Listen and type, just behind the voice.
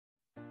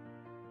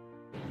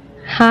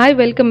Hi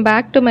welcome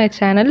back to my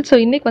channel. So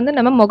இன்றைக்கி வந்து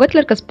நம்ம முகத்தில்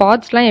இருக்க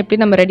ஸ்பாட்ஸ்லாம் எப்படி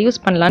நம்ம ரெடியூஸ்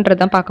பண்ணலான்றது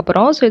தான் பார்க்க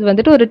போகிறோம். ஸோ இது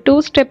வந்துட்டு ஒரு 2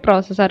 ஸ்டெப்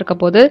ப்ராசஸாக இருக்க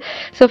போது.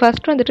 ஸோ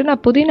ஃபஸ்ட் வந்துட்டு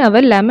நான்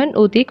புதினாவை லெமன்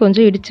ஊற்றி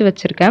கொஞ்சம் இடித்து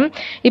வச்சுருக்கேன்.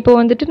 இப்போ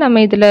வந்துட்டு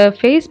நம்ம இதில்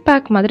ஃபேஸ்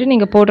பேக் மாதிரி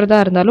நீங்கள் போடுறதா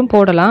இருந்தாலும்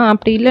போடலாம்.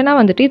 அப்படி இல்லைனா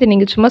வந்துட்டு இது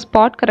நீங்கள் சும்மா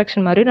ஸ்பாட்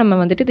கரெக்ஷன் மாதிரி நம்ம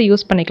வந்துட்டு இதை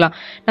யூஸ் பண்ணிக்கலாம்.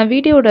 நான்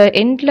வீடியோட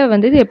எண்டில்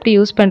வந்து இது எப்படி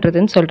யூஸ்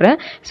பண்ணுறதுன்னு சொல்கிறேன்.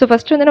 ஸோ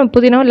ஃபஸ்ட்டு வந்து நம்ம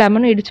புதினாவும்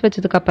லெமனும் இடித்து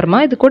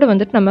வச்சதுக்கப்புறமா இது கூட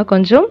வந்துட்டு நம்ம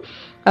கொஞ்சம்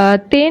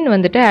தேன்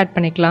வந்துட்டு ஆட்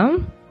பண்ணிக்கலாம்.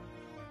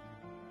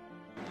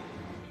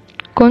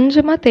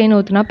 கொஞ்சமாக தேன்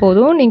ஊற்றினா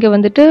போதும். நீங்கள்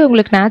வந்துட்டு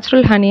உங்களுக்கு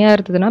நேச்சுரல் ஹனியாக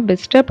இருந்ததுன்னா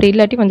பெஸ்ட்டு. அப்படி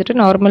இல்லாட்டி வந்துட்டு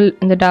நார்மல்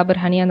இந்த டாபர்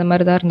ஹனி அந்த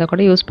மாதிரி தான் இருந்தால்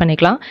கூட யூஸ்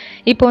பண்ணிக்கலாம்.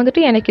 இப்போ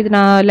வந்துட்டு எனக்கு இது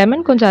நான்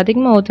லெமன் கொஞ்சம்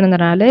அதிகமாக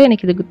ஊற்றுனதுனால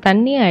எனக்கு இது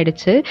தண்ணி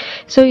ஆகிடுச்சு.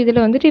 ஸோ இதில்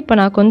வந்துட்டு இப்போ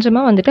நான்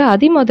கொஞ்சமாக வந்துட்டு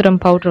அதிமதுரம்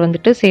பவுட்ரு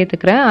வந்துட்டு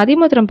சேர்த்துக்கிறேன்.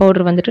 அதிமதுரம்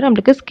பவுட்ரு வந்துட்டு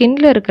நம்மளுக்கு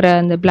ஸ்கின்ல இருக்கிற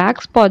அந்த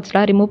பிளாக்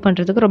ஸ்பாட்ஸ்லாம் ரிமூவ்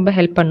பண்ணுறதுக்கு ரொம்ப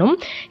ஹெல்ப் பண்ணும்.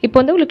 இப்போ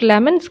வந்து உங்களுக்கு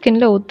லெமன்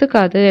ஸ்கின்ல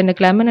ஒத்துக்காது,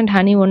 எனக்கு லெமன் அண்ட்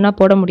ஹனி ஒன்றா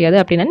போட முடியாது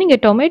அப்படின்னா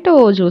நீங்கள் டொமேட்டோ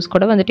ஜூஸ்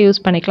கூட வந்துட்டு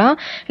யூஸ் பண்ணிக்கலாம்.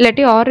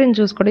 இல்லாட்டி ஆரஞ்சு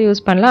ஜூஸ் கூட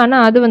யூஸ் பண்ணலாம்.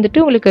 ஆனால் அது வந்துட்டு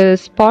உங்களுக்கு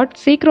ஸ்பாட்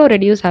சீக்கிரம்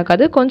ரெடியூஸ்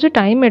ஆகாது, கொஞ்சம்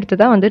டைம் எடுத்து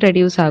தான் வந்து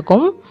ரெடியூஸ்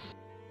ஆகும்.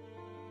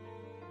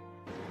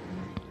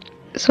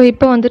 ஸோ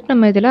இப்போ வந்துட்டு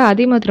நம்ம இதில்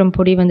அதிமதுரம்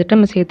பொடி வந்துட்டு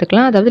நம்ம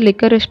சேர்த்துக்கலாம். அதாவது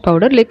லிக்கரிஷ்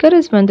பவுடர்.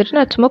 லிக்கரிஷ் வந்துட்டு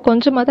நான் சும்மா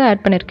கொஞ்சமாக தான்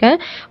ஆட் பண்ணியிருக்கேன்.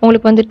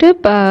 உங்களுக்கு வந்துட்டு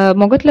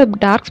முகத்தில்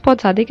டார்க்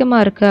ஸ்பாட்ஸ்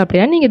அதிகமாக இருக்குது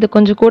அப்படின்னா நீங்கள் இது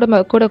கொஞ்சம்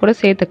கூட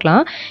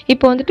சேர்த்துக்கலாம்.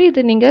 இப்போ வந்துட்டு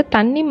இது நீங்கள்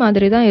தண்ணி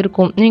மாதிரி தான்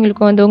இருக்கும்.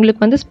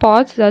 உங்களுக்கு வந்து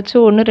ஸ்பாட்ஸ்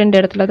ஏதாச்சும் 1-2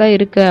 இடத்துல தான்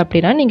இருக்குது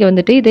அப்படின்னா நீங்கள்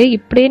வந்துட்டு இதை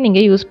இப்படியே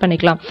நீங்கள் யூஸ்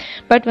பண்ணிக்கலாம்.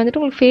 பட்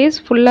வந்துட்டு உங்களுக்கு ஃபேஸ்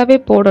ஃபுல்லாகவே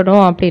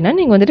போடணும் அப்படின்னா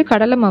நீங்கள் வந்துட்டு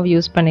கடலை மாவு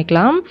யூஸ்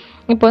பண்ணிக்கலாம்.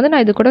 இப்போ வந்து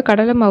நான் இது கூட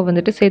கடலை மாவு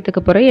வந்துட்டு சேர்த்துக்க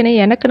போகிறேன். ஏன்னா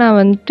எனக்கு நான்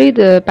வந்துட்டு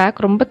இது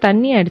பேக் ரொம்ப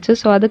தண்ணி ஆகிடுச்சு.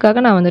 ஸோ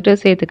அதுக்காக நான் வந்துட்டு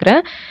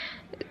சேர்த்துக்கிறேன்.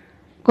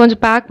 கொஞ்சம்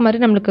பேக் மாதிரி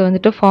நம்மளுக்கு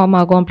வந்துட்டு ஃபார்ம்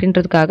ஆகும்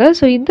அப்படின்றதுக்காக.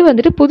 ஸோ இது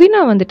வந்துட்டு புதினா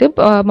வந்துட்டு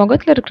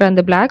முகத்தில் இருக்கிற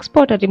அந்த பிளாக்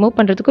ஸ்பாட்டை ரிமூவ்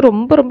பண்ணுறதுக்கு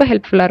ரொம்ப ரொம்ப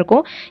ஹெல்ப்ஃபுல்லாக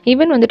இருக்கும்.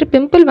 ஈவன் வந்துட்டு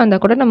பிம்பிள்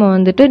வந்தால் கூட நம்ம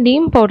வந்துட்டு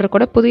நீம் பவுடர்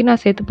கூட புதினா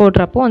சேர்த்து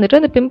போடுறப்போ வந்துட்டு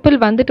அந்த பிம்பிள்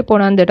வந்துட்டு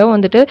போன அந்த இடம்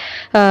வந்துட்டு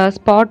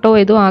ஸ்பாட்டோ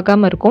எதுவும்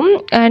ஆகாமல் இருக்கும்.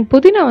 அண்ட்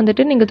புதினா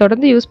வந்துட்டு நீங்கள்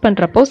தொடர்ந்து யூஸ்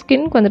பண்ணுறப்போ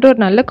ஸ்கின்க்கு வந்துட்டு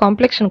ஒரு நல்ல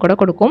காம்ப்ளெக்ஷன் கூட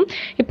கொடுக்கும்.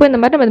 இப்போ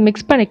இந்த மாதிரி நம்ம அதை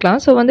மிக்ஸ்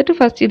பண்ணிக்கலாம். ஸோ வந்துட்டு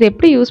ஃபஸ்ட் இது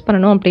எப்படி யூஸ்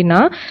பண்ணணும்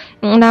அப்படின்னா,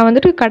 நான்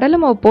வந்துட்டு கடலை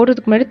மாவு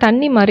போடுறதுக்கு முன்னாடி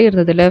தண்ணி மாதிரி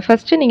இருந்ததில்ல.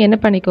 ஃபஸ்ட்டு நீங்கள் என்ன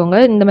பண்ணிக்கோங்க,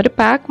 இந்த மாதிரி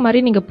பேக் மாதிரி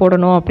நீங்கள்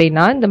போடணும்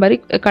அப்படின்னா இந்த மாதிரி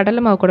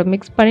கடலை மாவு கூட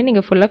மிக்ஸ் பண்ணி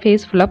நீங்கள் ஃபுல்லாக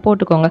ஃபேஸ் ஃபுல்லாக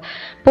போட்டுக்கோங்க.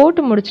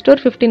 போட்டு முடிச்சுட்டு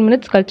ஒரு 15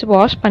 மினிட்ஸ் கழிச்சு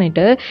வாஷ்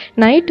பண்ணிவிட்டு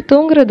நைட்டு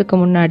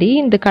தூங்குறதுக்கு முன்னாடி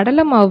இந்த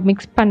கடலை மாவு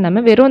மிக்ஸ்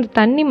பண்ணாமல் வெறும் அந்த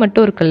தண்ணி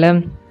மட்டும் இருக்குல்ல,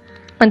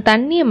 அந்த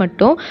தண்ணியை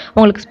மட்டும்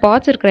உங்களுக்கு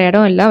ஸ்பாட்ஸ் இருக்கிற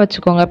இடம் எல்லாம்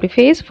வச்சுக்கோங்க. அப்படி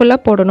ஃபேஸ் ஃபுல்லாக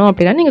போடணும்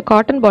அப்படின்னா நீங்கள்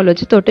காட்டன் பால்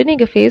வச்சு தொட்டு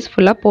நீங்கள் ஃபேஸ்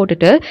ஃபுல்லாக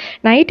போட்டுட்டு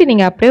நைட்டு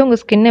நீங்கள் அப்படியே உங்கள்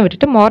ஸ்கின்னை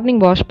விட்டுட்டு மார்னிங்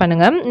வாஷ்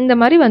பண்ணுங்கள். இந்த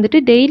மாதிரி வந்துட்டு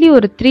டெய்லி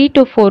ஒரு 3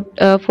 to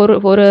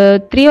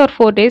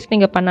 4 டேஸ்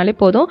நீங்கள் பண்ணாலே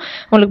போதும்.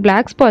 உங்களுக்கு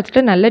பிளாக்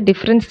ஸ்பாட்ஸில் நல்ல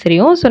டிஃப்ரென்ஸ்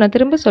தெரியும். ஸோ நான்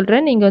திரும்ப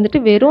சொல்கிறேன், நீங்கள்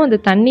வந்துட்டு வெறும் அந்த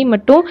தண்ணி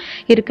மட்டும்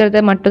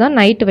இருக்கிறத மட்டும் தான்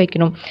நைட்டு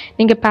வைக்கணும்.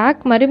 நீங்கள்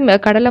பேக் மாதிரி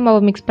கடலை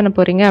மாவு மிக்ஸ் பண்ண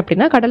போகிறீங்க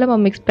அப்படின்னா கடலை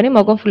மாவு மிக்ஸ் பண்ணி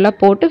முகம் ஃபுல்லாக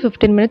போட்டு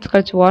 15 மினிட்ஸ்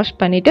கழிச்சு வாஷ்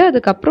பண்ணிவிட்டு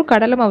அதுக்கப்புறம்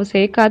கடலை மாவு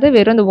சேர்க்காத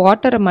வெறும் அந்த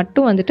வாட்டரை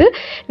மட்டும் வந்துட்டு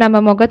நம்ம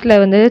முகத்தில்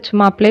வந்து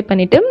சும்மா அப்ளை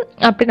பண்ணிவிட்டு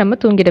அப்படி நம்ம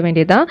தூங்கிட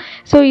வேண்டியதான்.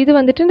 ஸோ இது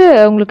வந்துட்டு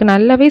உங்களுக்கு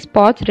நல்லாவே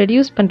ஸ்பாட்ஸ்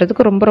ரெடியூஸ்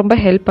பண்ணுறதுக்கு ரொம்ப ரொம்ப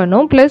ஹெல்ப்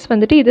பண்ணும். ப்ளஸ்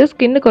வந்துட்டு இது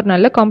ஸ்கின்னுக்கு ஒரு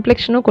நல்ல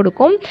காம்ப்ளெக்ஷனும்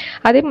கொடுக்கும்.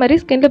 அதே மாதிரி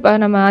ஸ்கின்ல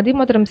நம்ம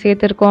அதிமதுரம்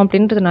சேர்த்துருக்கோம்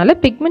அப்படின்றதுனால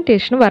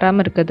பிக்மெண்டேஷனும்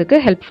வராமல் இருக்கிறதுக்கு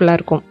ஹெல்ப்ஃபுல்லாக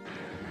இருக்கும்.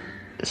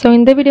 ஸோ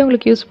இந்த வீடியோ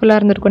உங்களுக்கு யூஸ்ஃபுல்லாக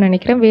இருந்திருக்கும்னு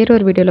நினைக்கிறேன். வேறு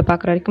ஒரு வீடியோவில்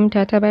பார்க்குற வரைக்கும்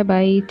tata bye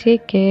by,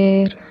 take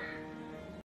care.